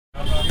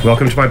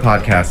Welcome to my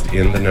podcast,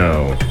 In the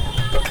Know,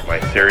 my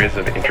series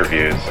of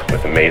interviews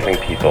with amazing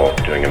people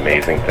doing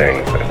amazing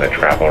things as I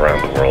travel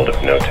around the world of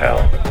Knotel.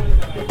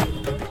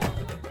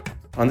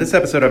 On this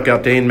episode, I've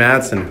got Dane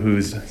Madsen,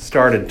 who's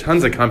started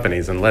tons of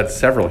companies and led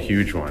several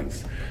huge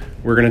ones.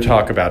 We're going to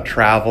talk about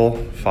travel,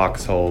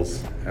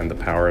 foxholes, and the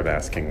power of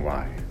asking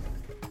why.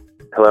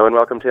 Hello and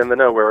welcome to In the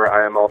Know, where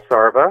I am Amol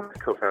Sarva,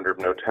 co-founder of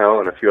Knotel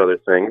and a few other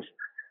things,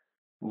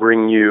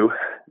 bring you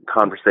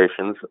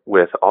conversations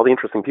with all the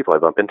interesting people I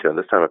bump into. And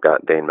this time I've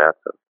got Dane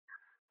Madsen.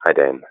 Hi,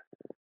 Dane.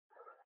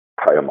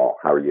 Hi, Amol.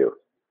 How are you?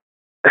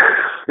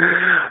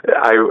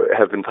 I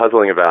have been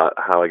puzzling about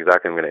how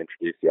exactly I'm going to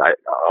introduce you.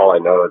 All I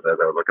know is as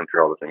I was looking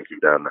through all the things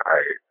you've done,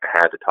 I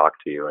had to talk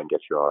to you and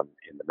get you on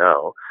In the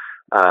Know.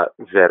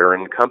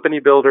 Veteran company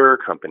builder,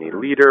 company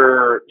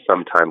leader,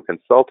 sometime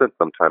consultant,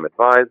 sometime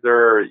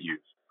advisor.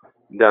 You've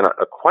done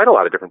quite a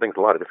lot of different things,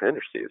 a lot of different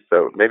industries.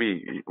 So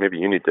maybe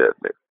you need to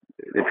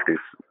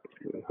introduce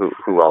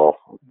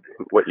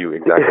what you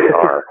exactly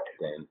are.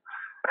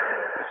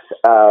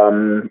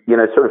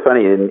 It's sort of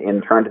funny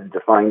in trying to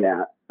define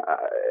that.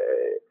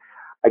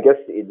 I guess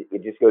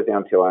it just goes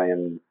down to I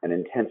am an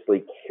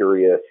intensely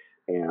curious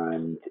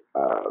and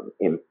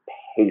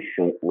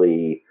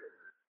impatiently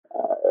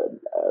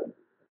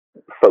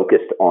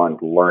focused on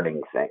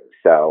learning things.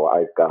 So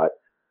I've got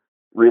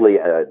really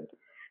a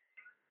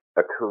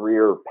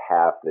career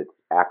path that's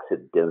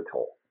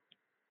accidental.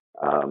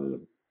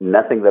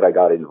 Nothing that I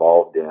got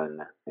involved in,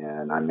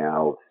 and I'm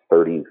now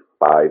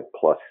 35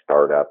 plus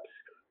startups.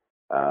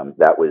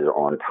 That was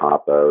on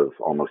top of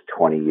almost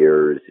 20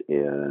 years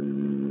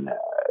in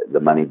the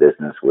money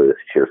business with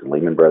Shears and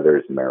Lehman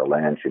Brothers and Merrill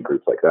Lynch and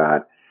groups like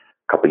that. A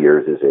couple of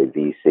years as a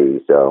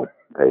VC. So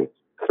I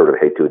sort of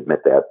hate to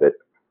admit that, but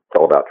it's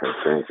all about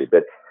transparency.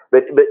 But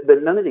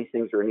none of these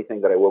things are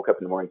anything that I woke up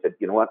in the morning and said,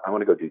 you know what, I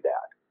want to go do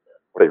that.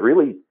 What I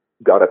really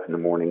got up in the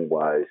morning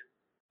was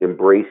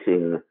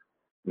embracing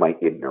my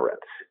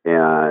ignorance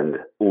and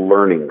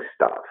learning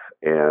stuff.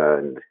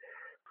 And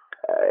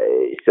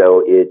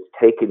so it's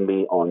taken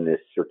me on this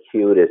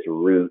circuitous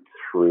route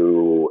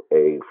through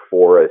a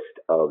forest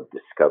of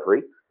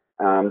discovery.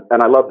 And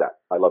I love that.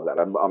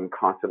 I'm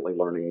constantly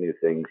learning new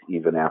things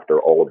even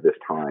after all of this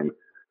time.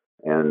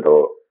 And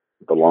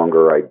the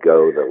longer I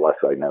go, the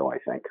less I know, I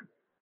think.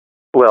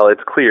 Well,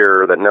 it's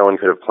clear that no one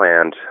could have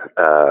planned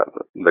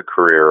the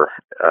career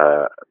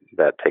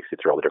that takes you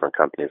through all the different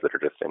companies that are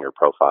just in your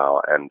profile,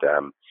 and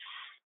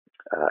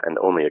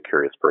only a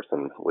curious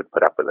person would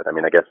put up with it. I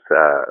mean, I guess,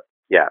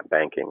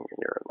 banking.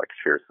 You're like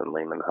Shears and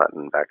Lehman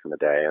Hutton back in the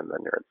day, and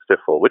then you're at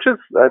Stifel, which is,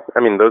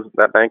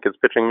 that bank is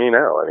pitching me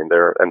now. I mean,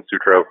 and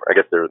Sutro. I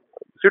guess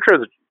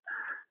Sutro's.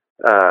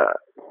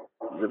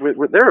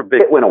 They're a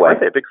big. It went away. Aren't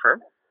they a big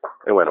firm?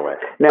 It went away.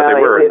 No,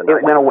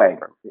 it went away.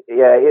 Firm.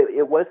 Yeah,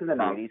 it was in the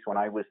 90s when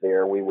I was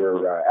there. We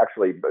were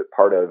actually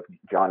part of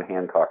John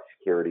Hancock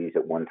Securities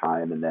at one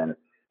time, and then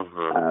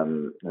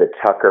the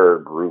Tucker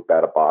Group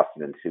out of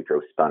Boston and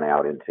Sutro spun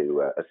out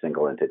into a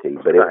single entity.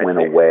 But it went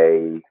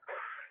away,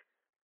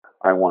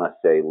 I want to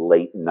say,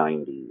 late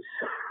 90s.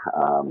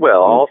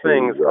 All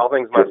things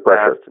must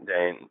pass,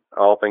 Dane.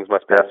 All things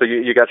must pass. So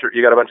you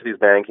got a bunch of these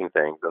banking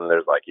things, and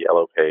there's like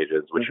Yellow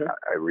Pages, which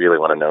I really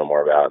want to know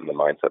more about, and the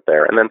mindset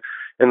there. And then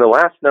in the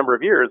last number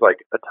of years,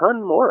 like a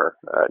ton more,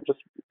 just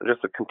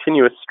a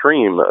continuous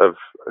stream of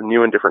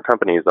new and different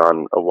companies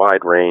on a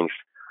wide range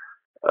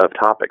of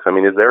topics. I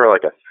mean, is there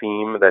like a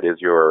theme that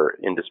is your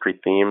industry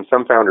theme?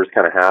 Some founders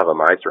kind of have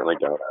them. I certainly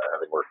don't,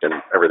 having worked in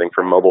everything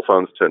from mobile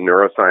phones to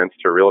neuroscience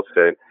to real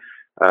estate.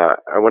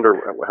 I wonder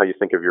how you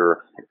think of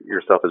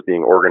yourself as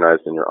being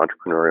organized in your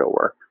entrepreneurial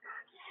work.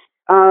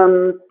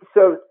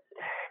 So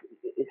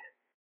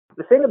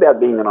the thing about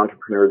being an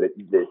entrepreneur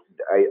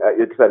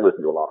because I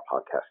listen to a lot of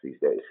podcasts these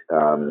days.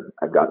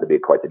 I've gotten to be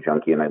quite the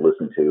junkie, and I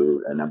listen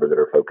to a number that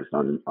are focused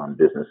on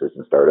businesses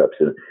and startups.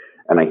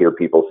 And I hear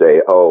people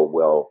say, "Oh,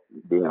 well,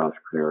 being an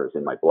entrepreneur is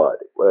in my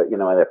blood." Well,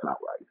 that's not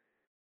right.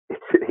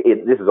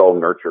 This is all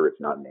nurture. It's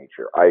not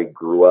nature. I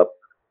grew up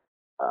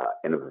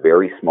in a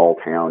very small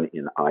town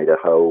in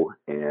Idaho,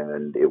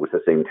 and it was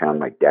the same town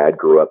my dad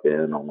grew up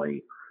in,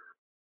 only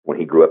when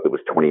he grew up, it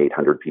was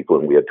 2,800 people,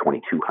 and we had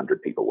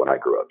 2,200 people when I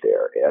grew up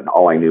there. And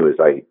all I knew is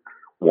I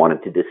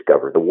wanted to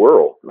discover the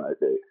world.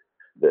 The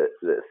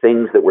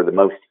things that were the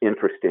most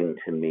interesting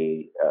to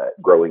me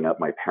growing up,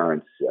 my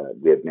parents,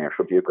 we had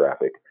National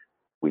Geographic,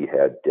 we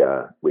had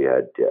the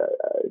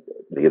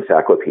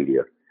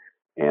encyclopedia,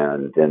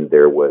 and then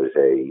there was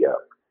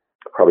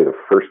probably the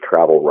first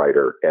travel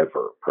writer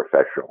ever,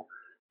 professional,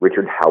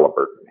 Richard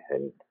Halliburton,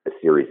 and a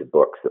series of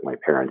books that my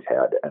parents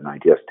had. And I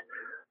just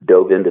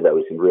dove into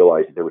those and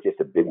realized that there was just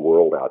a big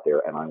world out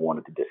there, and I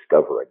wanted to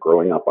discover it.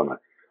 Growing up in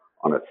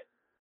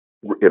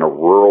a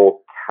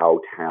rural cow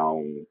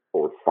town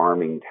or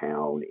farming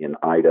town in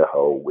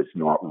Idaho was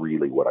not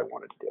really what I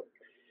wanted to do.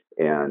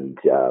 And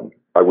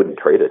I wouldn't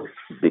trade it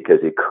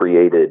because it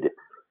created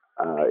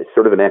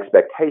sort of an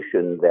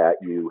expectation that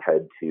you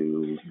had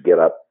to get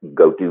up,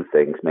 go do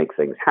things, make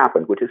things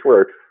happen, which is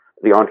where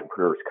the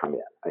entrepreneurs come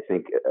in. I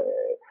think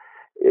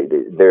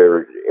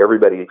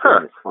everybody in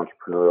this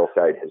entrepreneurial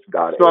side has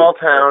got small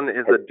town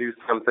is a do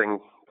something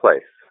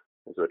place,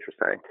 is what you're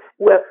saying.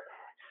 Well,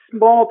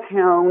 small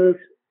towns,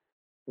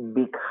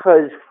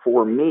 because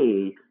for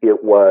me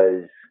it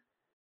was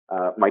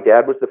my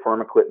dad was the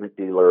farm equipment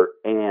dealer,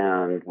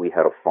 and we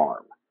had a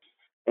farm,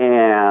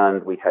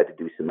 and we had to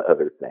do some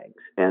other things,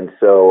 and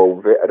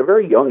so at a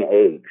very young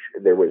age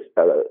there was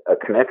a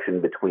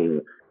connection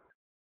between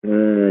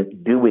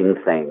doing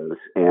things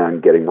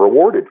and getting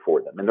rewarded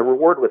for them. And the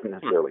reward wasn't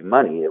necessarily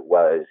money. It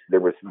was, there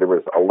was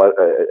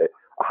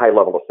a high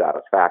level of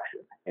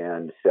satisfaction.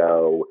 And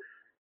so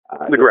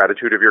the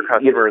gratitude of your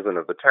customers and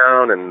of the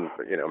town, and,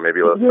 maybe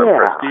some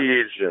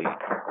prestige and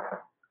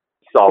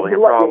solving a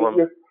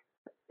problem.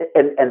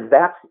 And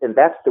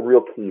that's the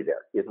real key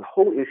there, is the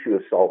whole issue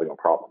of solving a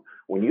problem.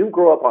 When you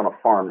grow up on a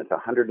farm that's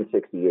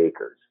 160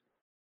 acres,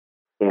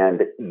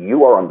 and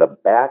you are on the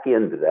back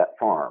end of that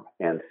farm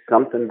and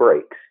something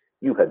breaks,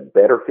 you had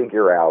better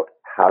figure out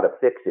how to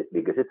fix it,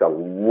 because it's a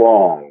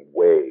long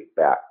way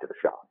back to the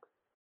shop.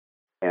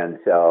 And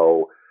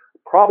so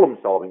problem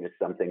solving is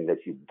something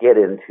that you get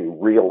into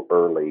real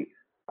early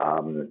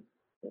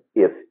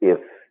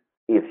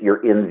if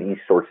you're in these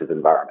sorts of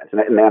environments.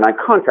 And I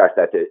contrast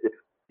that to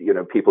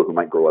people who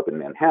might grow up in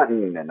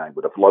Manhattan, and I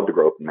would have loved to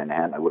grow up in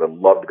Manhattan. I would have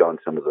loved to go in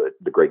some of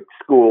the great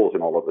schools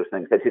and all of those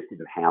things. That just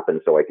didn't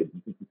happen, so it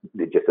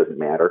just doesn't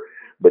matter.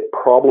 But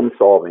problem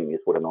solving is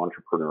what an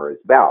entrepreneur is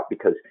about,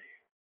 because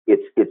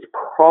it's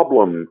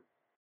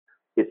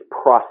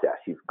process.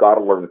 You've got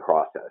to learn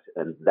process,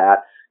 and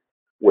that's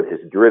what has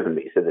driven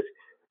me. So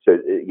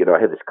I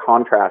had this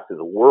contrast to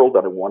the world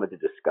that I wanted to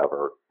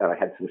discover, and I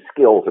had some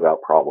skills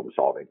about problem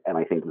solving, and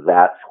I think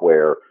that's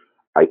where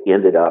I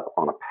ended up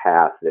on a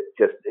path that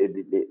just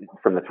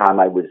from the time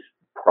I was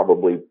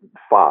probably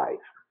 5,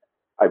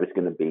 I was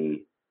going to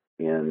be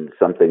in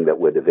something that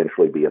would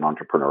eventually be an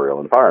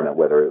entrepreneurial environment,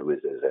 whether it was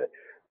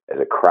as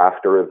a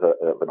crafter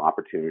of an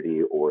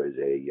opportunity or as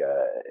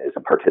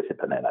a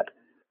participant in it.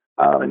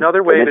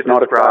 Another way to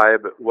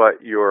describe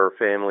what your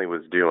family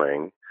was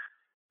doing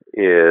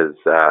is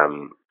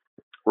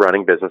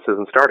running businesses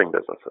and starting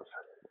businesses.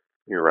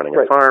 You're running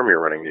a farm, you're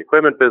running the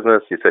equipment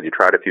business. You said you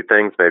tried a few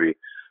things, maybe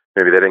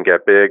they didn't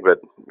get big,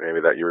 but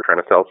maybe that you were trying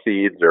to sell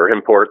seeds or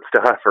import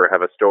stuff or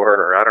have a store,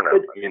 or I don't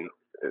know.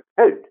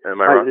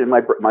 Am I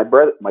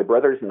wrong? My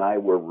brothers and I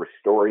were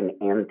restoring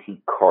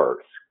antique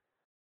cars,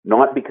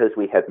 not because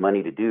we had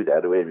money to do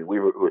that.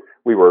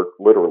 We were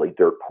literally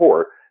dirt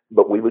poor,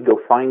 but we would go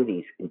find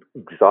these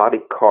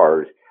exotic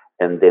cars,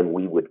 and then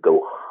we would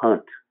go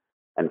hunt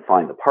and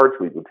find the parts.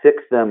 We would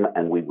fix them,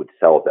 and we would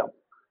sell them.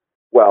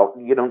 Well,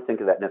 you don't think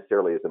of that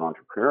necessarily as an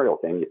entrepreneurial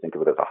thing. You think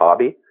of it as a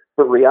hobby.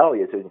 But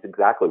reality is, it's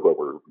exactly what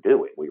we're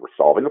doing. We were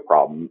solving a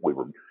problem. We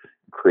were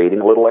creating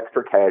a little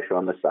extra cash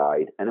on the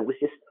side. And it was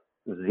just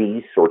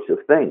these sorts of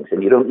things.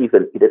 And it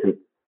doesn't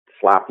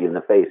slap you in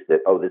the face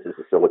that, oh, this is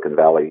a Silicon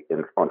Valley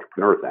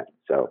entrepreneur thing.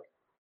 So.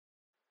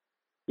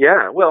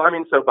 Yeah. Well,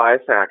 so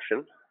bias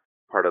action,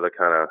 part of the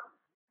kind of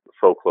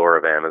folklore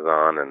of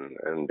Amazon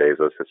and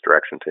Bezos'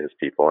 direction to his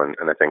people. And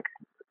I think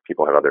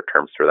people have other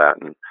terms for that.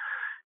 And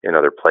in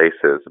other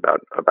places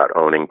about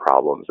owning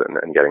problems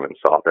and getting them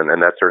solved. And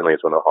that certainly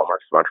is one of the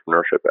hallmarks of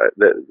entrepreneurship.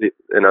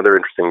 Another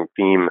interesting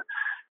theme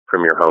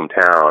from your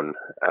hometown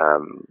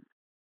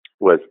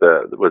was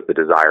the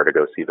desire to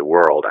go see the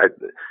world.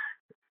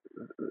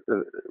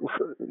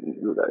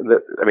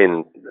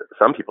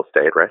 Some people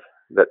stayed, right?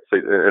 So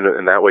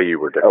in that way you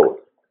were different. Oh,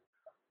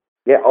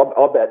 yeah,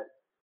 I'll bet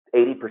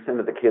 80%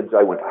 of the kids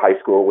I went to high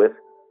school with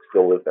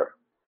still live there.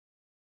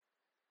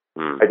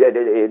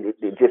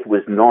 It just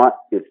was not.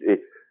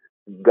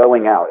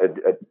 Going out,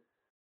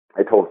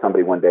 I told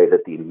somebody one day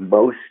that the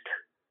most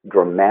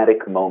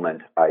dramatic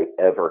moment I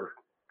ever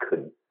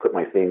could put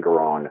my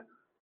finger on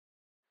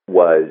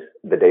was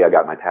the day I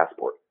got my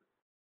passport.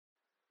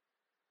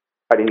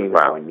 I didn't even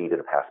know I needed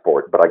a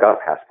passport, but I got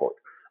a passport.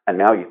 And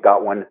now you've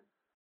got one,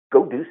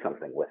 go do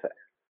something with it.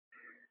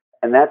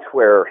 And that's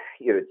where,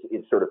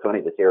 it's sort of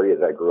funny, this area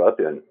that I grew up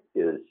in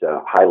is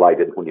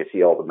highlighted when you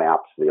see all the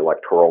maps, the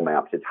electoral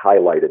maps, it's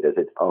highlighted as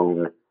its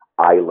own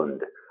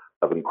island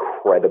of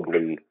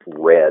incredibly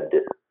red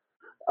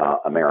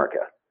America.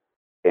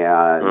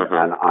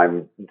 And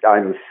I'm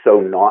so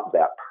not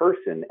that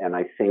person. And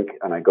I think,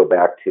 and I go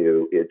back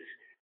to, it's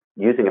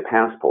using a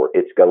passport.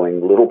 It's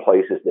going little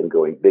places, then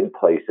going big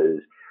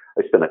places.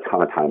 I spent a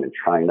ton of time in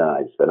China.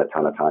 I spent a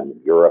ton of time in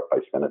Europe.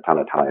 I spent a ton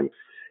of time,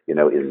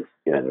 in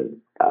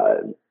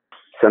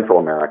Central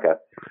America.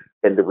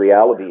 And the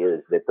reality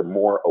is that the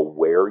more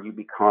aware you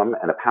become,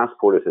 and a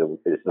passport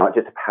is not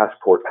just a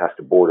passport past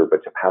a border, but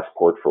it's a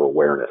passport for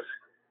awareness.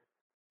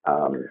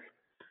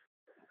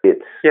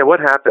 What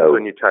happens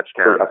when you touch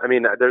down?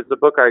 There's a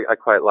book I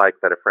quite like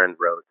that a friend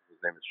wrote. His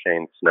name is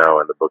Shane Snow,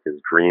 and the book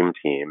is Dream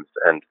Teams.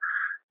 And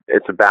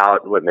it's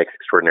about what makes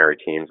extraordinary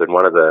teams. And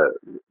one of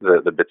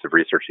the bits of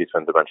research he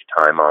spends a bunch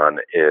of time on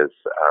is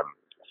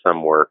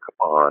some work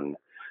on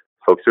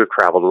folks who have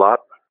traveled a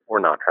lot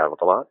or not traveled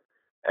a lot,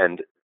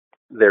 and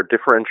their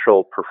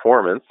differential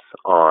performance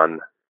on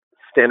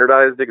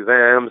standardized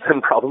exams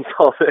and problem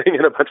solving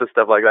and a bunch of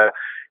stuff like that.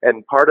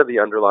 And part of the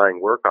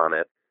underlying work on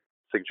it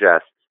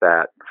suggests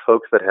that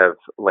folks that have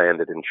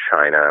landed in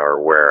China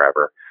or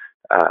wherever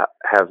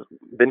have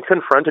been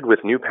confronted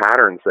with new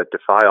patterns that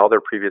defy all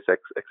their previous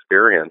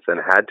experience, and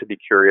had to be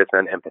curious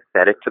and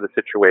empathetic to the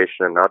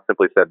situation, and not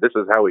simply said, this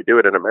is how we do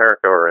it in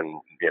America or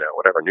in,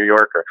 whatever, New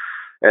York.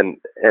 And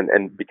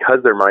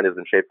because their mind has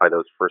been shaped by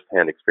those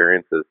firsthand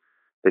experiences,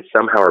 they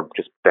somehow are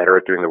just better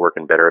at doing the work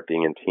and better at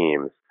being in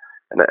teams.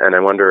 And I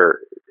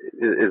wonder,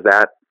 is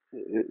that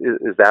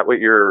what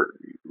you're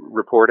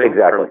reporting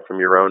from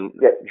your own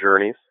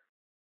journeys?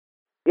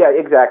 Yeah,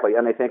 exactly.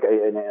 And I think,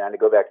 and to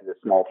go back to the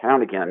small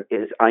town again,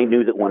 is I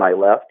knew that when I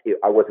left,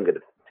 I wasn't going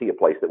to see a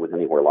place that was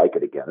anywhere like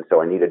it again.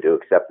 So I needed to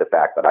accept the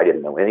fact that I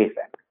didn't know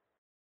anything.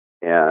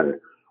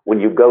 And when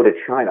you go to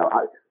China,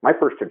 my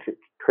first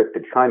trip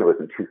to China was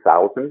in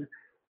 2000.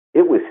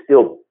 It was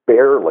still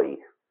barely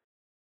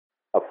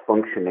a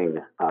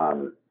functioning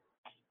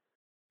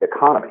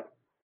economy.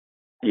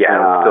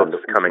 Yeah, still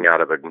just coming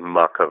out of a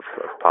muck of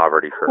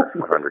poverty for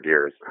 100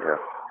 years. Yeah.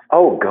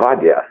 Oh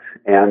God, yes.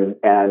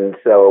 And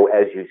so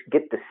as you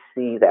get to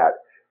see that,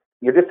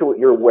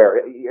 you're aware.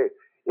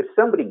 If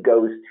somebody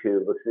goes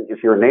to,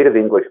 if you're a native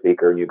English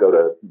speaker and you go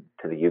to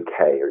the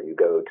UK or you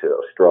go to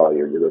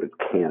Australia or you go to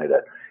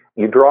Canada,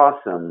 you draw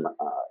some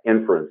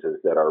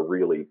inferences that are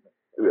really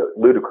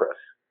ludicrous.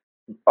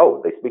 Oh,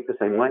 they speak the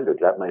same language.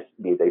 That must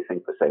be they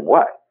think the same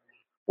way.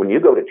 When you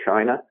go to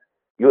China,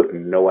 you have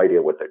no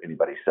idea what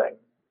anybody's saying.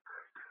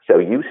 So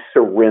you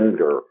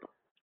surrender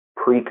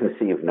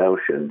preconceived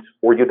notions,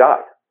 or you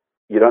die.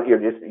 You're not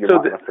going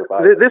to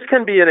survive. This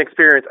can be an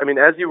experience. I mean,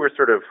 as you were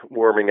sort of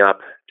warming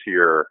up to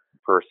your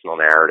personal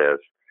narrative,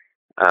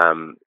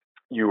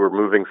 you were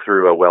moving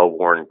through a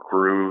well-worn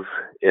groove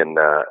in,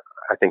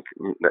 I think,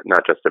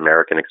 not just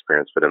American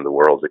experience, but in the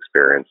world's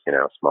experience.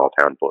 Small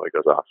town boy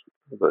goes off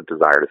with a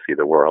desire to see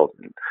the world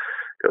and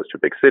goes to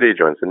a big city,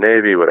 joins the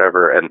Navy,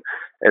 whatever. And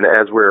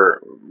as we're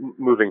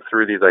moving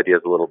through these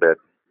ideas a little bit,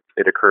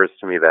 it occurs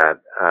to me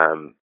that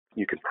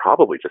you can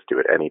probably just do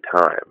it any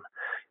time.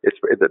 It's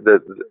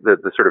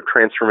the sort of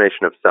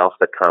transformation of self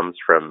that comes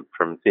from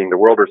seeing the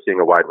world or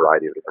seeing a wide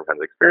variety of different kinds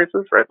of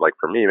experiences, right? Like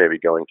for me, maybe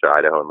going to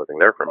Idaho and living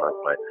there for a month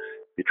might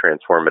be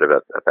transformative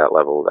at that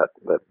level that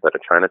a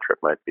China trip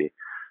might be.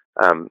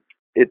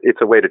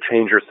 It's a way to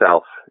change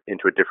yourself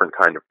into a different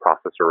kind of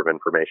processor of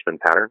information and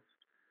patterns.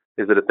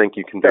 Is it a thing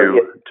you can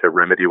do to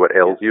remedy what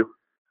ails you?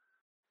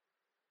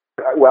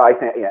 Well, I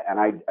think, and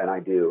I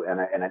do,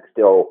 and it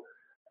still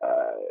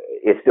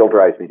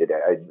drives me today.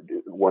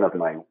 One of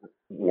my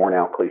worn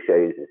out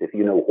cliches is, if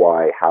you know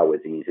why, how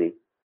is easy.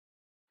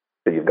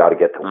 So you've got to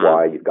get to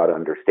why, you've got to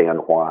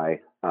understand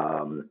why.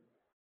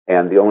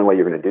 And the only way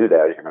you're going to do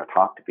that is you're going to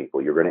talk to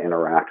people, you're going to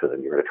interact with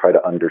them, you're going to try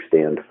to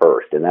understand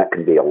first. And that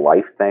can be a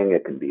life thing,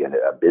 it can be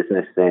a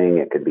business thing,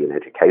 it could be an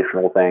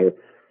educational thing.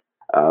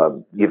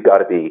 You've got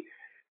to be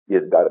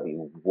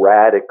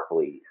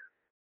radically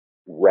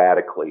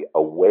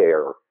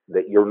aware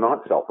that you're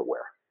not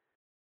self-aware.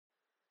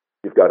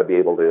 You've got to be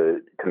able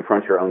to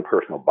confront your own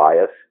personal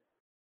bias.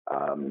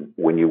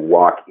 When you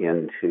walk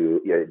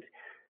into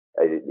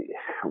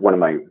one of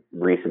my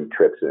recent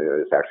trips,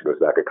 this actually goes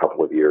back a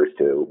couple of years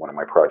to one of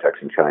my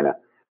projects in China.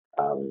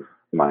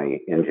 My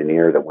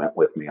engineer that went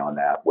with me on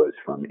that was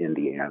from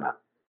Indiana,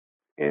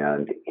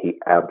 and he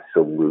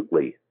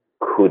absolutely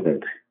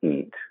couldn't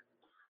eat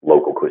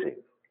local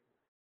cuisine.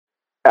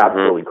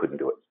 Absolutely couldn't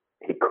do it.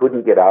 He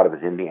couldn't get out of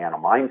his Indiana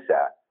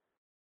mindset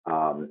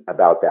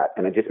about that,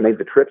 and it just made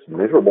the trips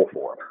miserable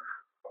for him.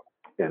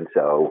 And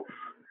so,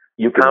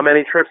 how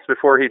many trips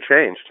before he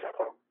changed?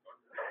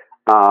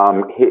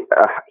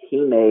 He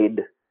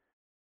made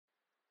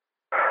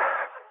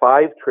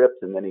 5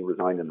 trips, and then he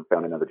resigned and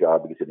found another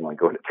job because he didn't like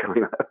going to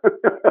China.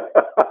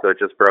 So it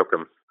just broke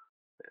him.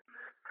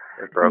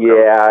 So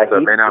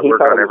it may not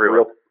work on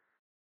everyone.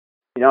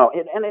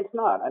 And it's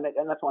not, and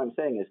that's what I'm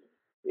saying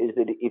is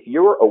that if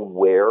you're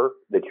aware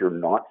that you're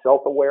not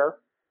self-aware,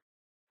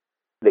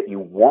 that you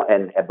want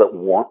but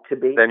want to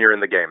be, then you're in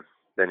the game.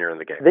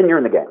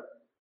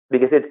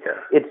 Because it's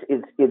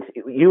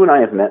you and I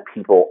have met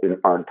people in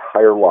our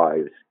entire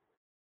lives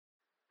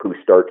who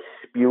start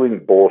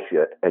spewing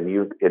bullshit, and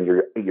you're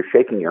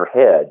shaking your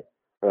head,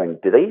 going,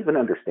 do they even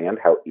understand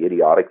how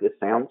idiotic this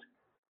sounds?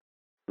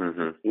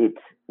 Mm-hmm.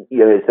 It's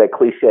that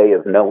cliche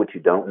of know what you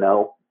don't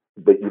know,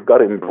 but you've got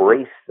to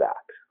embrace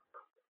that.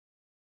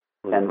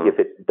 Mm-hmm. And if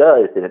it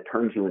does, then it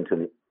turns you into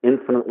an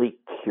infinitely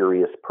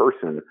curious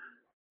person,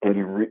 and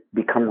you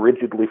become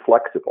rigidly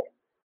flexible.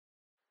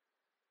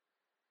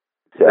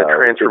 So, the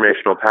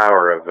transformational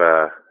power of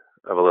a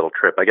little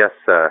trip. I guess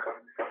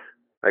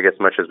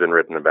much has been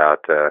written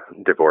about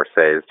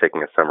divorcees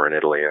taking a summer in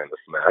Italy and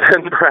this and that,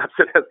 and perhaps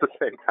it has the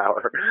same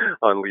power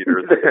on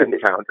leaders and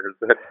founders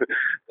and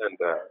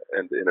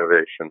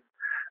innovation.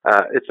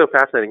 It's so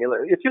fascinating.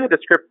 If you had to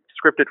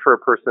script it for a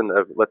person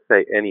of, let's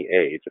say, any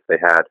age, if they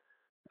had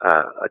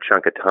a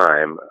chunk of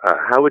time,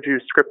 how would you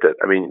script it?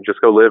 I mean,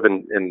 just go live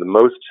in the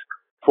most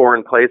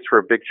foreign place for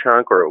a big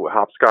chunk, or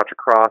hopscotch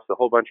across a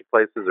whole bunch of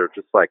places, or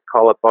just like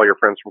call up all your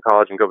friends from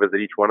college and go visit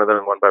each one of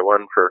them one by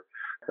one for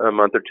a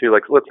month or two?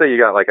 Like, let's say you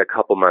got like a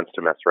couple months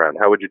to mess around.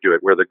 How would you do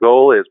it? Where the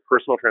goal is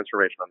personal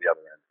transformation on the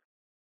other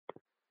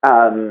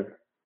end.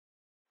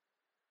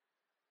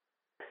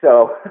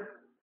 So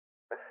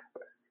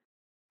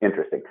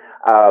interesting.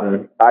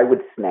 I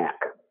would snack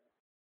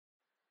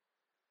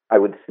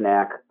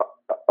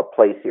a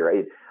place here,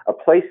 a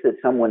place that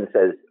someone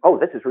says, "Oh,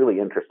 this is really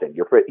interesting."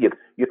 You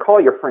call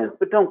your friends,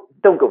 but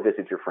don't go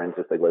visit your friends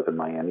if they live in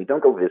Miami.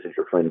 Don't go visit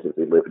your friends if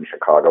they live in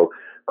Chicago.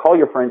 Call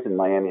your friends in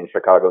Miami and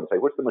Chicago and say,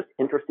 "What's the most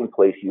interesting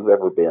place you've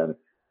ever been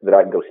that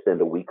I can go spend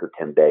a week or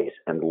 10 days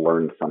and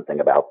learn something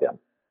about them?"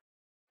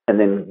 And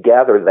then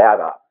gather that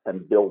up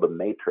and build a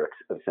matrix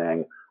of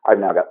saying, "I've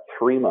now got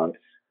 3 months,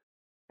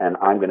 and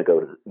I'm going to go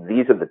to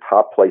these are the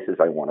top places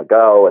I want to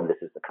go, and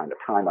this is the kind of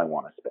time I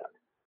want to spend."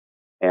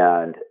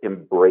 And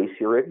embrace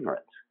your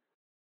ignorance.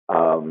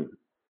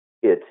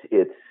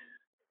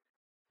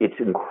 It's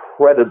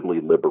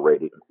incredibly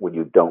liberating when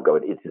you don't go.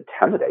 It's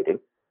intimidating.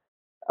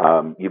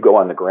 You go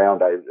on the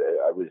ground. I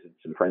was at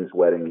some friend's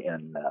wedding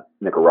in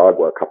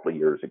Nicaragua a couple of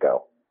years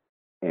ago,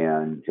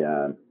 and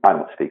I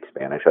don't speak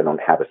Spanish. I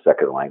don't have a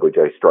second language.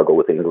 I struggle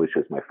with English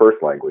as my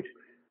first language,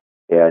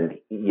 and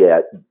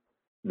yet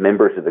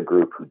members of the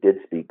group who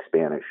did speak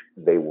Spanish,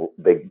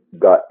 they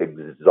got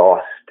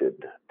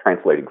exhausted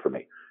translating for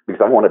me,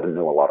 because I wanted to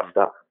know a lot of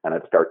stuff, and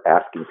I'd start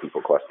asking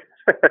people questions.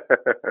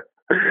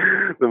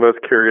 The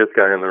most curious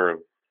guy in the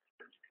room.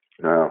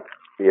 No,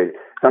 yeah,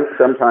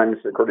 sometimes,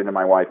 according to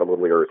my wife, a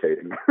little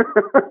irritating.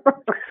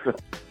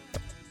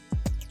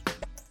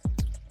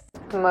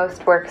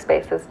 Most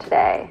workspaces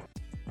today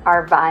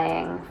are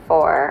vying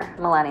for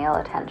millennial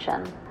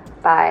attention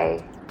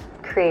by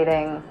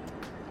creating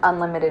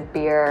unlimited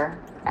beer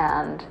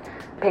and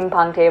ping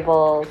pong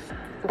tables.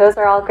 Those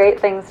are all great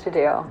things to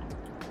do.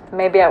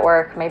 Maybe at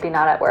work, maybe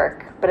not at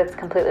work, but it's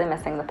completely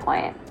missing the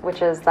point,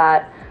 which is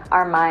that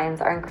our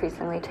minds are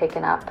increasingly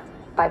taken up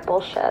by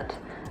bullshit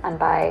and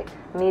by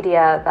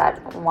media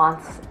that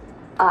wants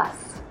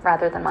us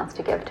rather than wants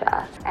to give to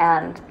us.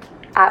 And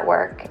at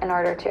work, in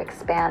order to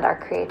expand our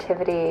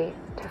creativity,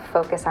 to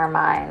focus our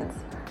minds,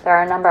 there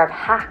are a number of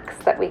hacks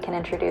that we can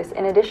introduce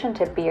in addition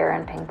to beer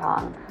and ping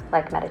pong,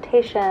 like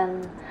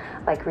meditation,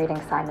 like reading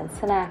Simon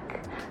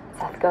Sinek,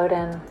 Seth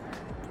Godin.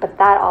 But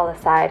that all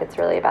aside, it's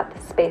really about the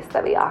space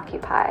that we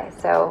occupy.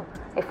 So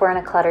if we're in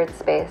a cluttered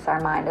space, our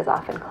mind is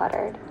often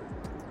cluttered.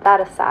 That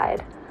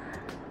aside,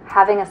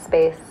 having a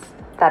space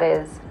that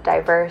is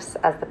diverse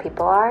as the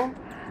people are,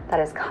 that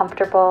is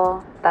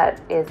comfortable,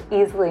 that is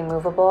easily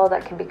movable,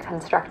 that can be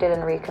constructed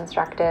and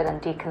reconstructed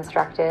and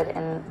deconstructed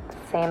in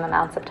the same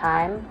amounts of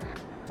time,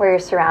 where you're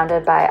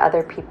surrounded by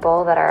other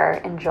people that are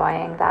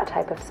enjoying that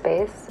type of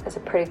space, is a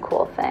pretty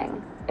cool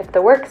thing. If the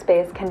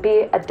workspace can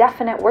be a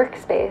definite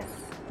workspace,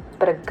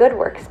 but a good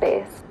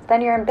workspace,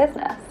 then you're in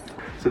business.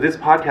 So this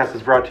podcast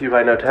is brought to you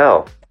by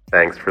Knotel.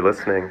 Thanks for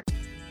listening.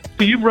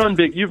 So you've run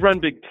big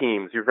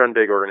teams, you've run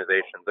big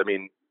organizations. I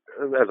mean,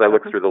 as I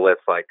look through the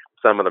list, like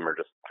some of them are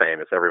just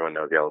famous. Everyone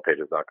knows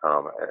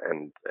yellowpages.com,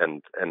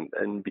 and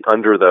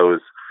under those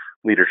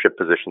leadership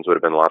positions would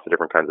have been lots of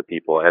different kinds of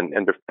people. And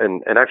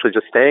actually,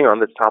 just staying on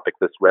this topic,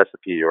 this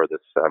recipe or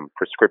this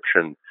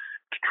prescription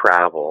to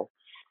travel.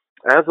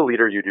 As a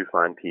leader, you do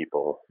find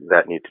people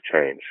that need to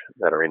change,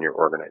 that are in your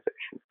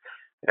organization.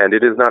 And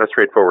it is not a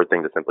straightforward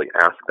thing to simply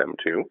ask them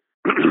to,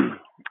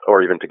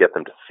 or even to get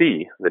them to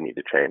see the need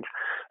to change.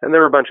 And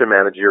there are a bunch of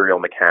managerial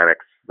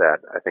mechanics that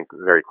I think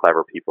very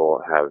clever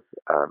people have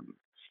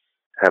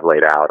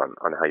laid out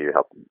on how you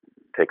help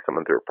take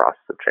someone through a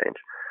process of change.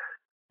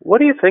 What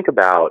do you think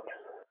about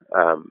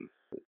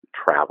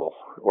travel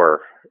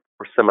or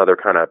some other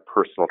kind of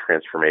personal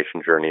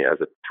transformation journey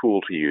as a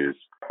tool to use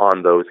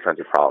on those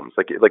kinds of problems?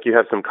 Like you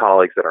have some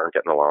colleagues that aren't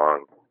getting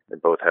along, they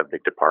both have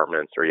big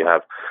departments, or you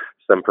have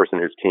some person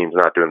whose team's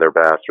not doing their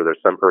best, or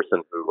there's some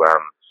person who,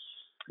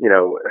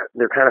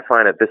 they're kind of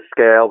fine at this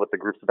scale, but the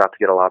group's about to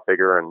get a lot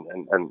bigger, and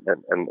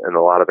a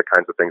lot of the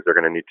kinds of things they're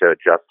going to need to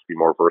adjust to be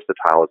more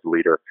versatile as a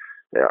leader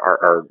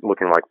are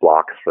looking like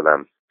blocks for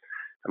them.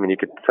 I mean, you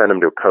could send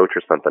them to a coach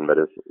or something, but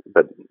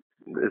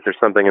is there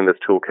something in this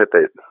toolkit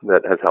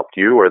that has helped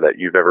you, or that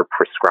you've ever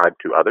prescribed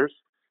to others?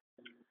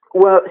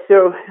 Well,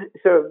 so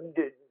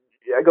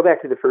I go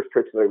back to the first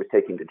trips that I was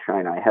taking to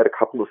China. I had a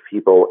couple of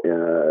people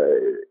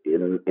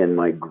in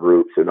my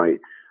group. So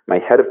my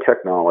head of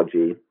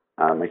technology,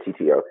 my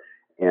CTO,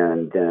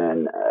 and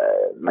then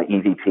my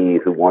EVP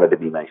who wanted to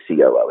be my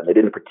COO. And they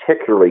didn't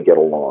particularly get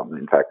along.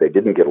 In fact, they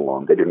didn't get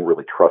along. They didn't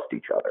really trust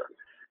each other.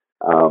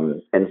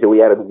 And so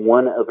we added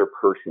one other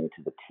person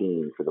to the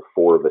team for the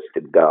four of us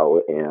to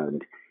go.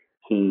 And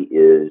he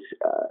is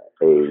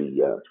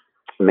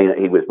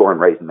he was born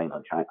and raised in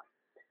mainland China.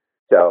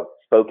 So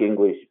spoke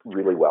English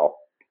really well,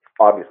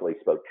 obviously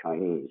spoke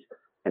Chinese,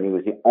 and he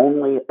was the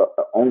only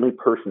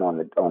person on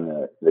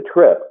the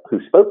trip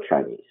who spoke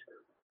Chinese.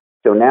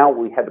 So now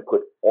we had to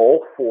put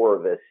all four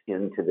of us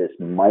into this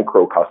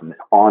microcosm, this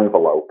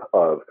envelope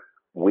of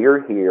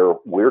we're here,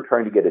 we're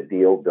trying to get a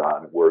deal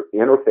done, we're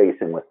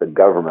interfacing with the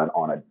government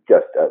on an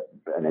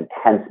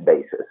intense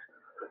basis.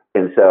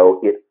 And so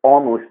it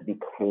almost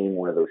became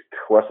one of those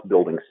trust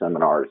building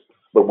seminars,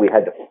 but we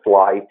had to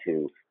fly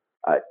to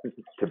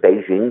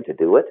Beijing to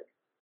do it.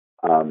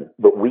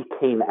 But we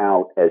came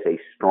out as a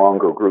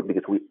stronger group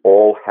because we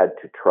all had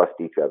to trust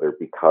each other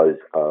because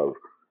of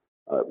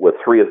with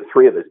three of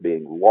us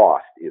being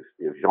lost. If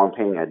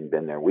Jean-Ping hadn't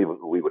been there, we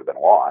would have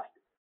been lost.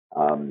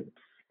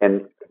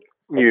 And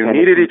you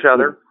needed each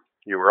other.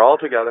 You were all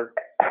together.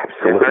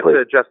 Absolutely. You had to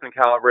adjust and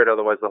calibrate,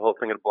 otherwise the whole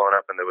thing had blown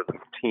up, and there was a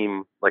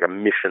team, like a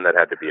mission that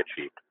had to be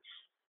achieved.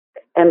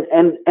 And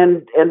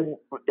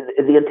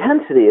the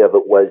intensity of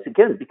it was,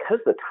 again, because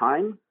the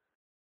time,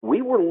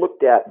 we were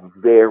looked at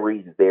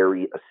very,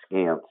 very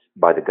askance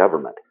by the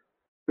government.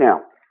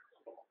 Now,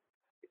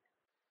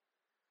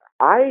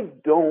 I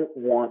don't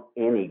want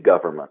any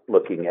government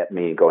looking at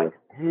me going,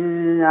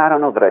 I don't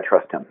know that I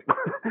trust him,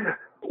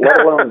 let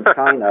alone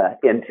China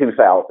in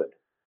 2000.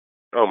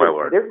 Oh, my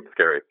Lord.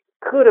 Scary.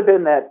 Could have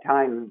been that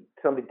time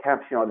somebody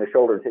taps you on the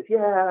shoulder and says,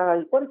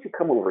 yeah, why don't you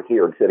come over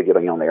here instead of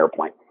getting on the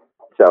airplane?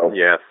 So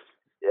yes.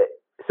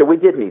 So we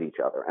did meet each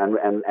other,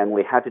 and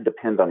we had to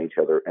depend on each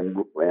other.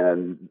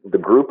 And the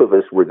group of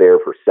us were there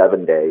for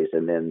 7 days,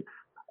 and then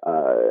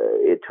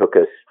it took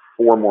us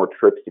 4 more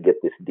trips to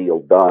get this deal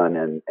done.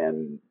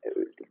 And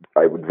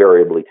I would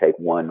variably take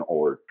 1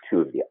 or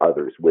 2 of the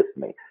others with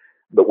me.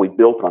 But we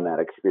built on that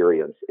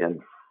experience. And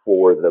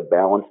for the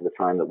balance of the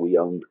time that we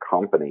owned the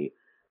company,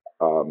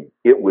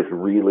 it was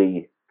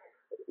really,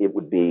 it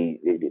would be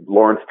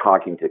Lawrence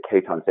talking to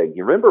Keaton saying,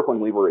 you remember when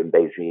we were in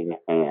Beijing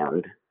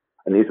and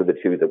these are the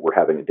 2 that were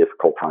having a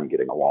difficult time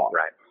getting along.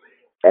 Right.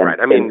 And, right.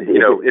 I mean,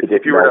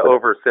 if you were to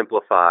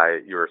oversimplify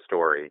your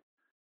story,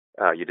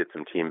 you did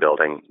some team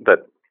building,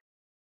 but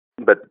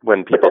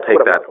when people take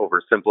that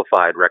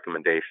oversimplified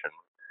recommendation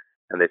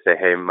and they say,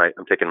 hey,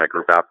 I'm taking my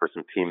group out for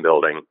some team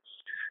building,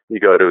 you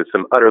go to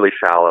some utterly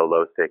shallow,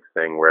 low stakes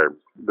thing where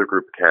the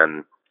group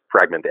can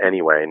fragment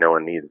anyway. No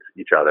one needs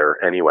each other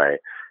anyway.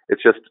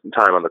 It's just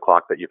time on the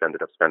clock that you've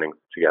ended up spending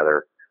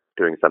together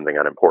doing something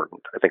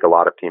unimportant. I think a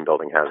lot of team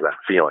building has that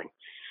feeling.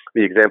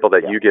 The example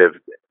that you give,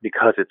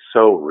 because it's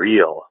so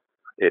real,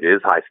 it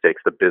is high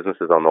stakes. The business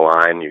is on the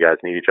line. You guys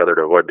need each other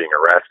to avoid being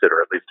arrested,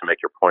 or at least to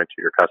make your point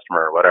to your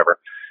customer or whatever.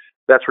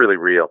 That's really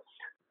real.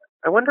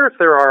 I wonder if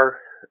there are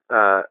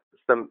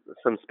some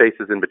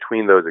spaces in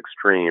between those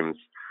extremes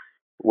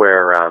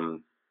where,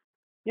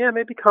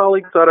 maybe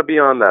colleagues ought to be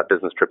on that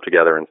business trip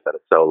together instead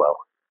of solo.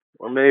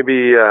 Or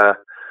maybe,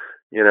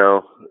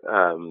 you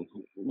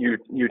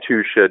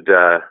 2 should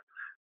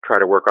try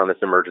to work on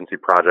this emergency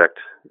project,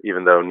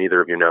 even though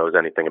neither of you knows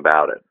anything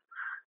about it.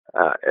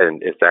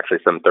 And it's actually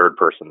some third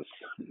person's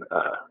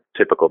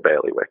typical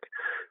bailiwick,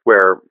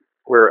 where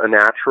a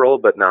natural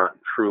but not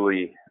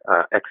truly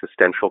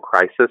existential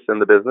crisis in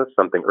the business,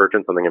 something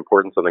urgent, something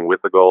important, something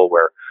with a goal,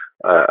 where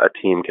a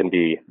team can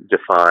be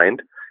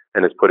defined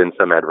and is put in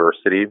some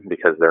adversity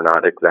because they're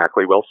not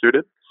exactly well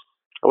suited.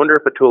 I wonder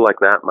if a tool like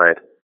that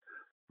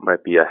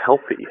might be a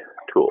healthy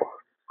tool.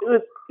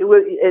 It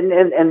was,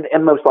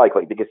 and most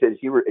likely, because as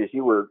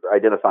you were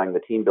identifying the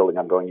team building,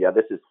 I'm going,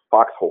 this is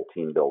foxhole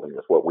team building.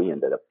 Is what we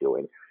ended up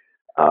doing.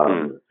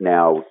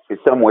 Now,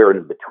 it's somewhere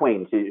in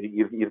between. So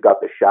you've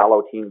got the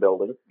shallow team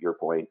building, your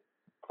point,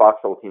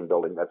 foxhole team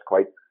building. That's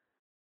quite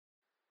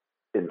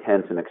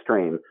intense and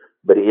extreme.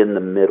 But in the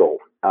middle,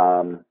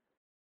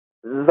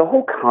 the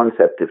whole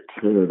concept of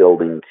team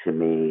building to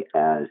me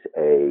as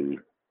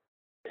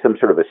some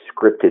sort of a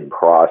scripted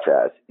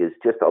process is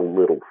just a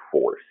little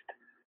forced.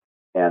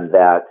 And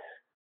that's,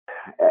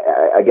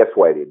 I guess,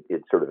 why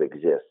it sort of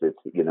exists. It's,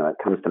 it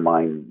comes to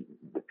mind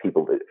the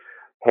people that,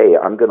 hey,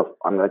 I'm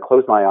gonna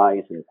close my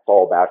eyes and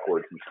fall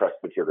backwards and trust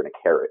that you're gonna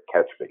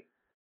catch me,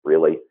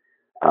 really,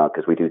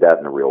 because we do that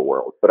in the real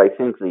world. But I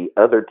think the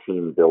other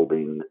team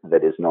building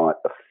that is not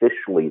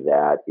officially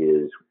that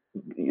is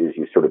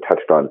you sort of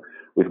touched on.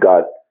 We've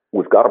got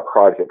a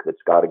project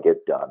that's got to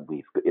get done.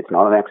 It's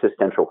not an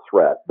existential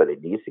threat, but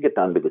it needs to get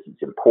done because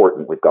it's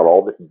important. We've got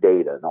all this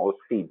data and all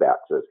this feedback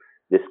says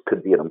this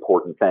could be an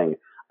important thing.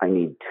 I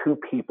need 2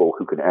 people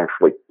who can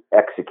actually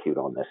execute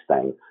on this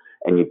thing.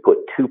 And you put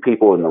 2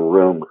 people in the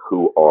room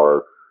who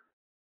are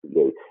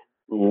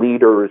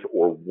leaders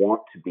or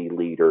want to be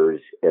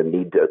leaders and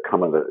need to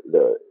come on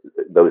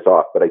those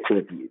off. But I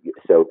think,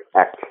 so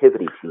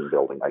activity team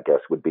building, I guess,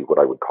 would be what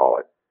I would call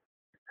it.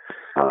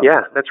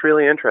 That's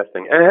really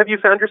interesting. And have you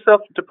found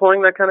yourself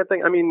deploying that kind of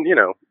thing? I mean,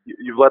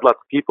 you've led lots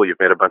of people. You've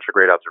made a bunch of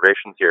great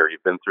observations here.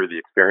 You've been through the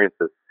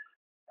experiences.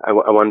 I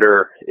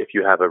wonder if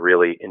you have a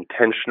really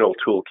intentional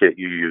toolkit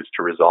you use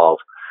to resolve,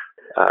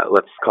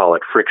 let's call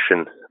it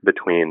friction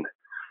between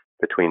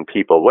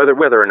people, whether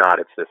or not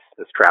it's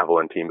this travel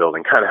and team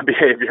building kind of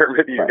behavior.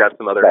 Maybe you've got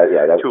some other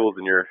tools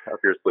up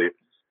your sleeve.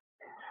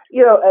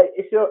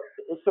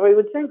 So I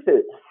would think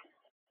that,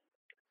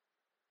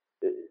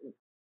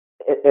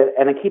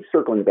 and I keep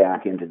circling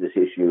back into this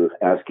issue of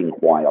asking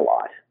why a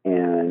lot,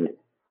 and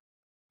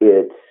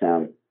it's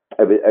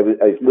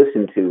I've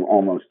listened to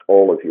almost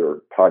all of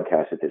your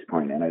podcasts at this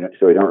point, and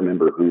so I don't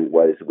remember who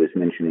was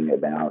mentioning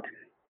about.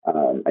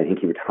 I think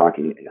who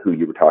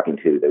you were talking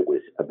to that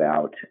was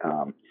about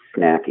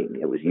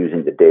snacking. It was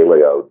using the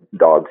Dalio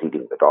dogs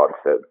eating the dog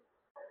food.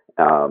 It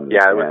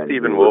was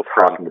Stephen Wolf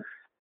from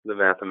the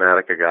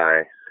Mathematica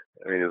guy.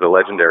 I mean, he's a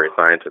legendary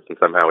scientist, and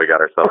somehow we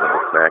got ourselves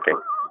into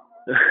snacking.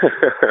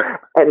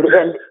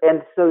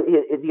 and so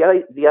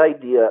the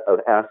idea of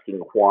asking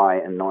why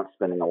and not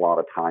spending a lot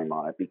of time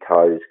on it,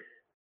 because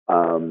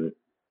I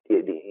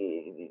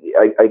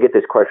get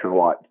this question a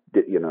lot,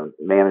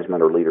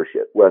 management or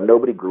leadership. Well,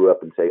 nobody grew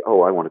up and say,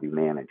 "Oh, I want to be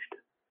managed."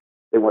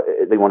 They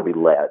want to be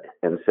led,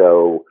 and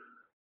so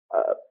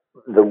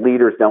the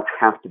leaders don't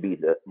have to be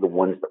the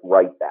ones that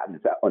write that.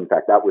 In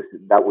fact, that was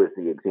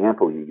the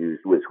example you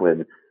used, was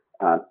when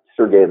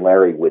Sergey and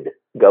Larry would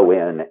go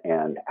in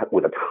and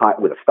with a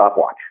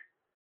stopwatch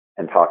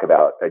and talk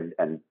about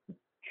and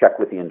check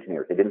with the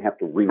engineers. They didn't have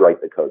to rewrite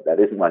the code. That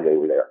isn't why they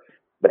were there.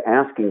 But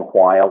asking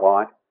why a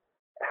lot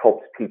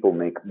helps people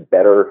make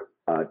better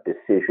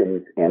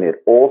decisions, and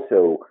it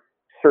also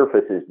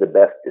surfaces the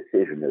best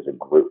decision as a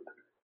group.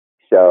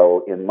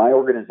 So in my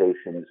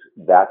organizations,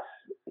 that's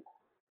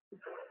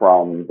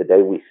from the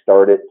day we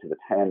started to the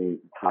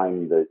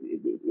time that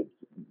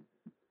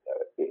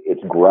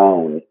it's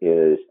grown,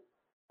 is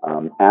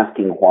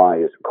asking why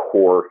is a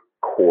core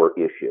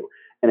issue.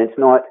 And it's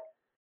not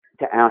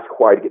to ask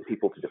why to get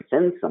people to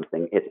defend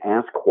something. It's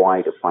ask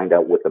why to find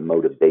out what the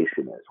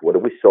motivation is. What are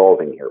we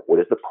solving here? What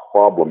is the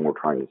problem we're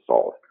trying to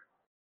solve?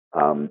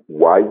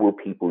 Why will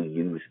people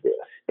use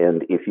this?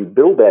 And if you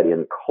build that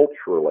in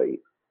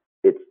culturally,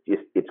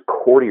 it's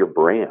core to your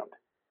brand.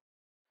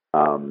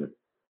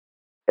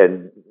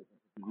 And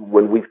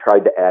when we've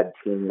tried to add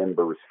team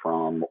members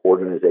from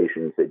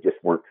organizations that just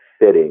weren't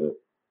fitting,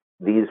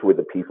 these were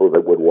the people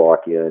that would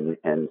walk in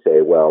and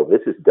say, "Well,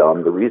 this is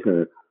dumb. The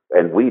reason,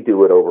 and we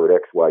do it over at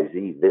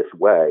XYZ this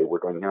way." We're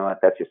going, "No,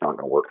 that's just not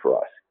going to work for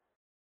us."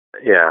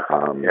 Yeah,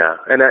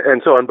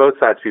 and so on both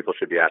sides, people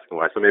should be asking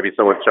why. So maybe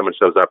someone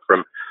shows up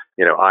from,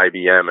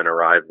 IBM and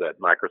arrives at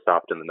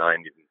Microsoft in the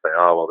 90s and say,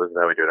 "Oh, well, this is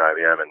how we do it at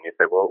IBM," and you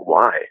say, "Well,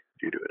 why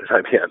do you do it at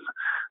IBM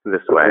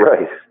this way?"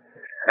 Right.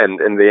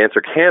 And the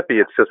answer can't be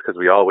it's just because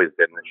we always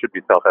did, and it should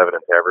be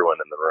self-evident to everyone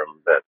in the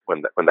room that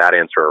when that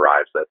answer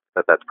arrives,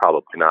 that's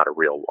probably not a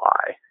real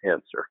why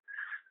answer.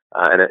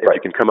 And if you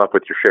can come up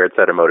with your shared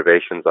set of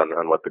motivations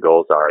on what the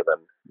goals are,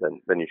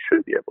 then you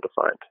should be able to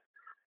find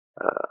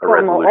a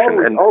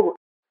resolution.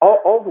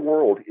 All the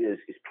world is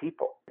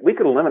people. We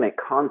could eliminate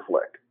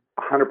conflict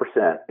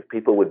 100% if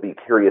people would be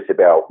curious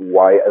about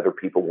why other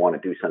people want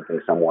to do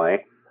something some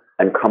way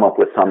and come up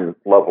with some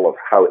level of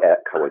how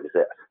it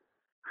coexists.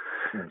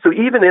 So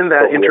even in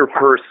that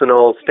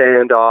interpersonal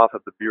standoff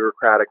of the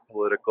bureaucratic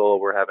political,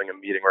 we're having a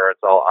meeting where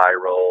it's all eye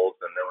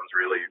rolls and no one's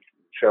really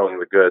showing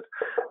the goods.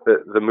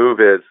 The move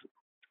is,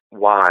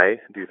 why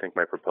do you think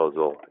my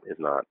proposal is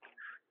not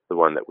the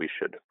one that we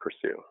should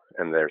pursue?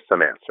 And there's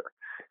some answer.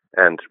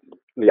 And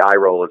the eye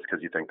roll is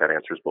because you think that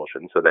answer is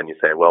bullshit. And so then you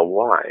say, well,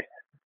 why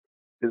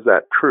is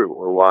that true?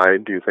 Or why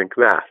do you think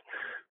that?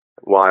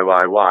 Why?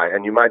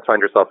 And you might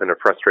find yourself in a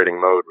frustrating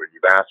mode where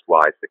you've asked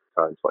why 6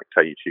 times, like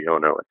Taiichi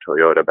Ohno at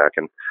Toyota back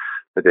in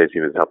the days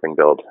he was helping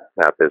build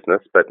that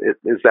business. But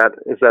is that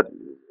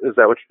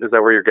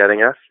where you're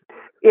getting at?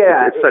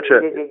 Yeah,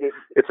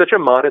 it's such a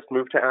modest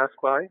move to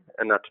ask why,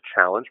 and not to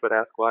challenge, but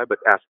ask why. But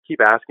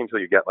keep asking until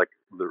you get like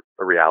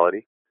a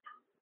reality.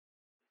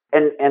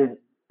 And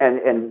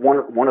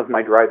one of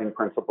my driving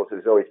principles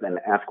has always been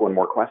ask one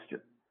more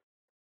question.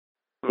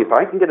 If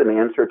I can get an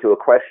answer to a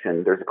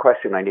question, there's a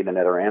question I need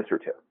another answer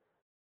to.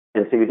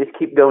 And so you just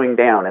keep going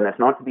down, and it's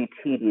not to be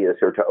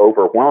tedious or to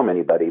overwhelm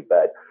anybody,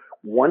 but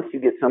once you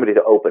get somebody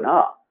to open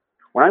up,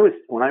 when I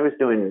was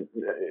doing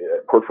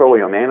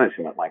portfolio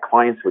management, my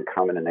clients would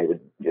come in and they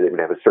would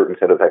have a certain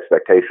set of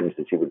expectations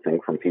that you would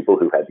think from people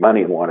who had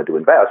money and wanted to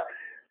invest.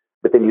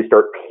 But then you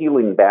start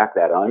peeling back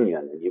that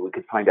onion, and you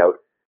could find out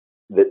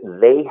that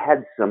they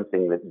had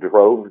something that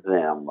drove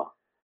them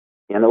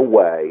in a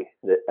way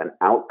that an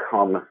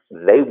outcome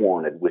they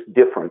wanted was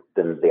different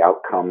than the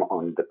outcome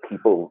on the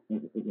people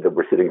that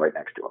were sitting right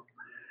next to them.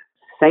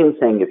 Same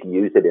thing if you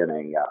use it in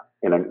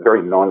a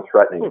very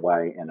non-threatening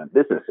way in a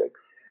business thing.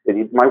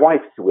 My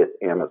wife's with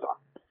Amazon,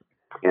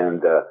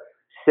 and a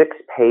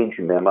 6-page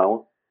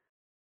memo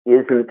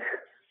isn't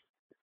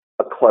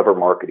a clever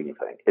marketing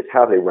thing. It's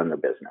how they run their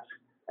business.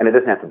 And it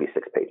doesn't have to be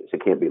 6 pages.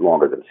 It can't be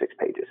longer than 6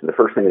 pages. And the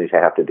first thing that you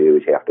have to do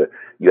is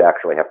you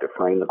actually have to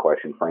frame the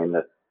question, frame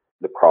the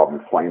problem,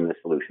 frame the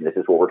solution. This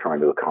is what we're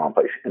trying to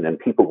accomplish. And then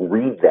people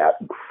read that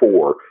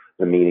before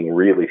the meeting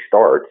really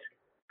starts.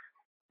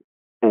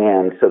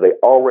 And so they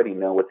already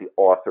know what the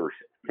author's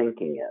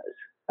thinking is.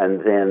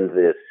 And then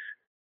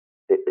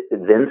it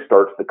then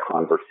starts the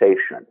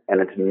conversation.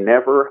 And it's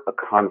never a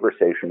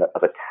conversation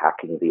of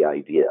attacking the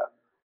idea.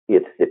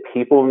 It's the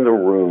people in the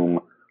room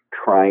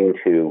trying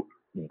to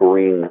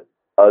bring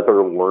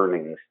other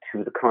learnings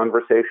to the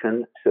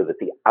conversation so that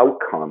the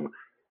outcome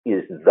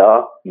is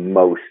the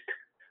most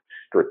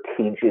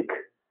strategic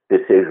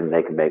decision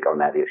they can make on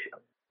that issue.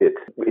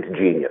 It's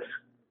genius.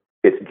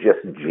 It's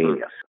just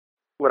genius.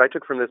 What I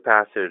took from this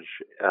passage,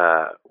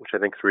 which I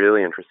think is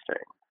really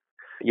interesting,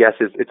 yes,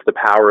 it's the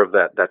power of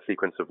that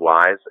sequence of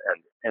whys,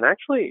 and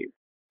actually,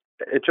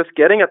 it's just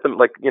getting at them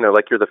like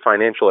you're the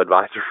financial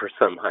advisor for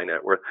some high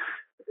net worth.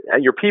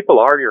 Your people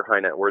are your high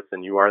net worth,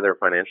 and you are their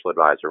financial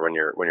advisor when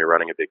you're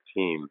running a big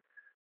team.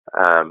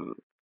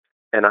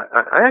 And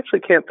I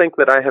actually can't think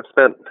that I have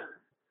spent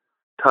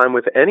time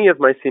with any of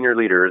my senior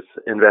leaders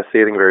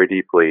investigating very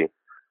deeply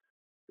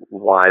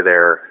why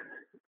they're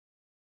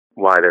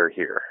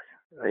here.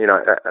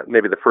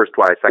 Maybe the first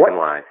why, second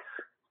why,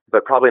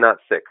 but probably not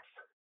six.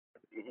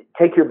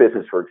 Take your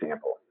business, for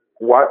example.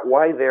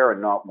 Why there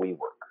and not WeWork?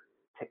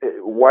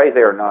 Why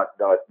there not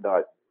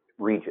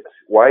Regis?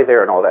 Why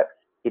there and all that?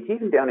 It's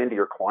even down into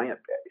your client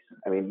base.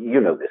 I mean,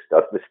 you know this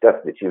stuff. The stuff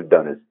that you've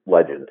done is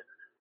legend.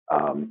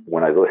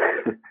 When I look,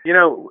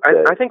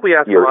 I think we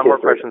ask a lot more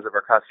questions of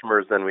our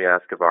customers than we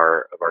ask of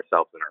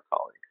ourselves and our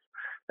colleagues.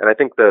 And I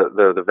think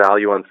the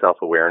value on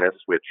self-awareness,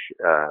 which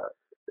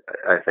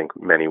I think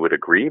many would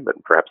agree,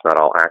 but perhaps not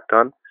all act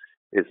on,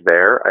 is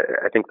there.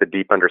 I think the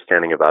deep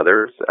understanding of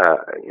others,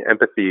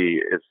 empathy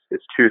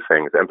is two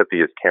things.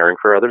 Empathy is caring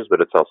for others, but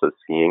it's also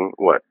seeing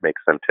what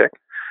makes them tick.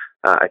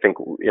 I think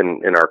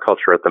in our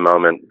culture at the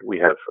moment, we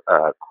have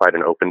quite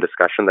an open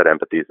discussion that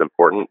empathy is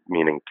important,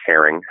 meaning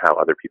caring how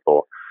other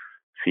people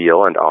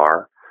feel and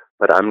are.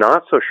 But I'm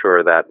not so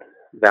sure that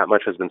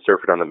much has been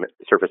surfaced on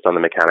the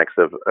mechanics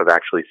of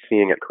actually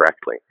seeing it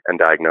correctly and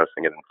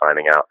diagnosing it and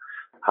finding out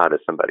how does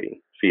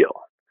somebody feel,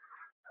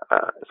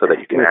 so that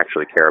you can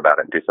actually care about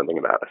it and do something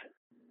about it.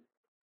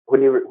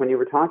 When you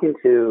were talking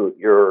to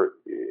your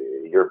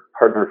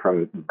partner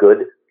from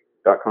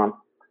good.com,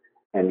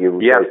 and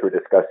you guys were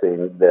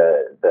discussing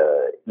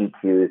the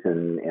EQs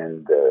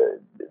and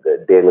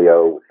the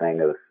Delio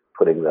thing of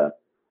putting the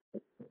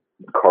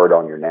card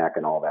on your neck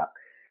and all that.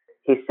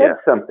 He said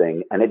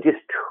something, and it just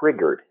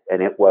triggered,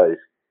 and it was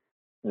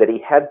that he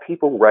had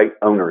people write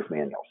owner's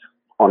manuals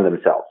on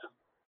themselves,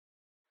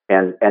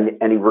 and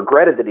he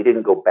regretted that he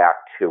didn't go back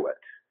to it,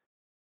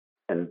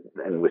 and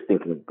was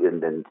thinking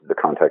in the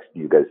context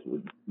you guys were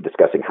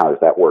discussing how does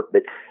that work.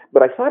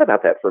 But I thought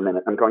about that for a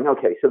minute. I'm going,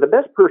 okay, so the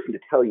best person to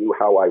tell you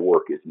how I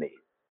work is me.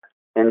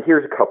 And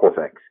here's a couple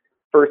things.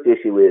 First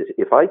issue is,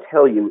 if I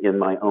tell you in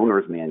my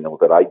owner's manual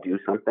that I do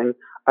something,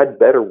 I'd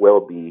better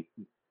well be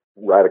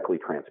radically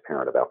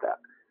transparent about that.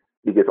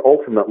 Because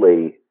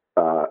ultimately,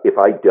 if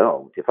I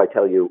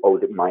tell you,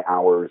 that my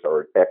hours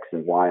are X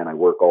and Y and I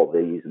work all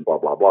these and blah,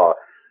 blah, blah,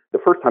 the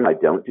first time I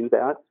don't do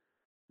that,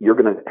 you're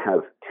going to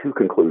have two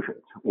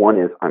conclusions. One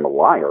is I'm a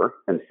liar,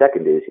 and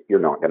second is you're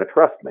not going to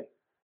trust me.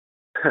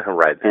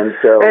 Right. And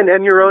so,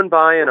 and your own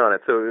buy-in on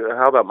it. So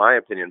how about my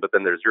opinion? But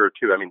then there's your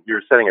too. I mean,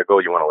 you're setting a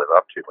goal you want to live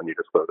up to when you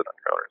disclose it on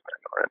your owner's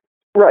manual, right?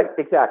 Right,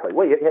 exactly.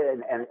 Well,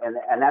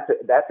 and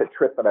that's a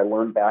trick that I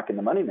learned back in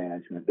the money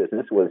management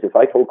business. Was if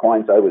I told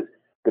clients I was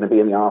going to be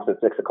in the office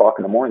at 6:00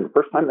 in the morning, the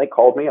first time they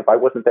called me, if I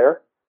wasn't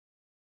there,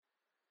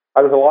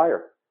 I was a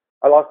liar.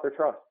 I lost their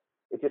trust.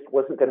 It just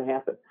wasn't going to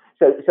happen.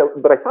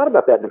 But I thought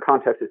about that in the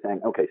context of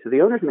saying, okay, so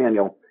the owner's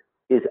manual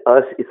is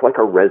us. It's like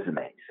our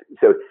resumes.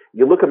 So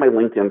you look at my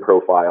LinkedIn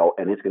profile,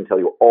 and it's going to tell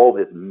you all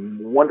this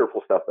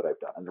wonderful stuff that I've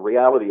done. And the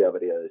reality of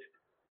it is,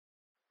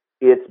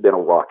 it's been a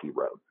rocky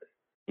road.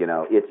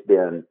 It's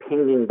been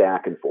pinging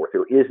back and forth.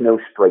 There is no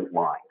straight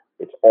line.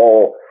 It's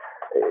all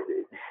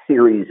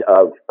series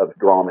of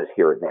dramas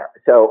here and there.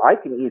 So I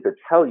can either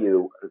tell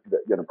you,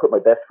 put my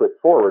best foot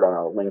forward on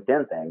a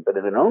LinkedIn thing, but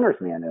in an owner's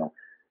manual,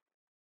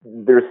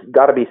 there's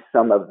got to be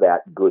some of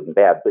that good and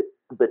bad.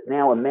 But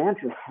now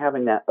imagine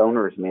having that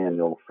owner's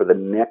manual for the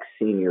next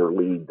senior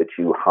lead that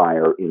you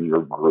hire in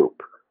your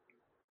group.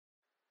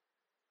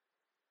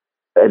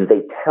 And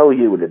they tell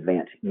you in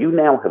advance, you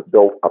now have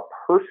built a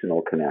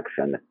personal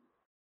connection.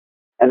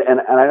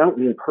 And I don't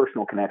mean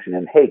personal connection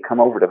in, hey,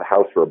 come over to the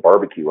house for a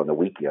barbecue on the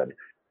weekend.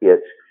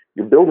 It's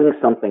you're building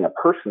something, a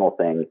personal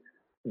thing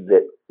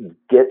that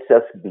gets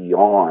us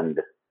beyond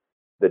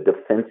the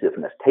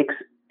defensiveness, takes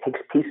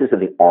pieces of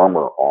the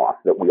armor off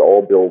that we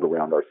all build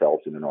around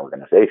ourselves in an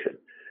organization,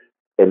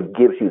 and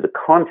gives you the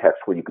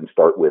context where you can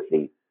start with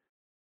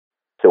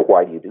so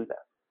why do you do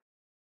that?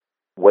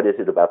 What is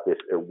it about this?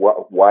 Or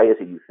why is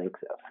it you think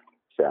this?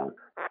 So,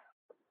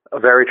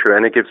 very true,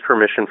 and it gives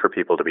permission for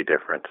people to be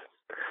different.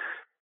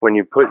 When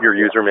you put your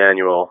user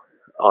manual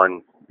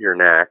on your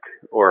neck,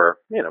 or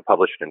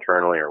publish it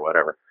internally or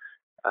whatever,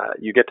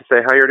 you get to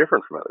say how you're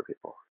different from other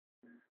people.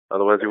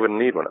 Otherwise, you wouldn't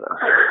need one of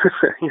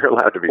those. You're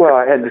allowed to be.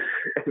 Well,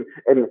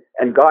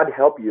 and God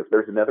help you if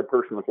there's another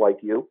person that's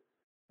like you.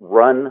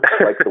 Run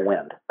like the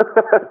wind.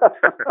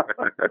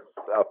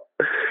 So.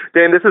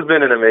 Dan, this has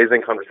been an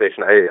amazing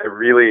conversation. I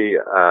really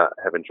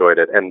have enjoyed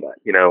it, and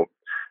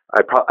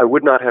I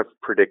would not have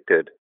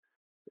predicted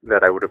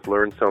that I would have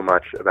learned so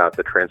much about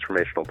the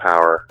transformational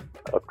power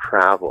of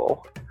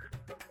travel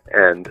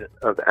and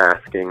of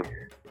asking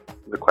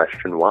the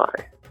question why.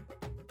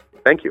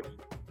 Thank you.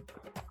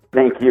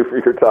 Thank you for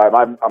your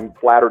time. I'm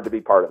flattered to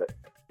be part of it.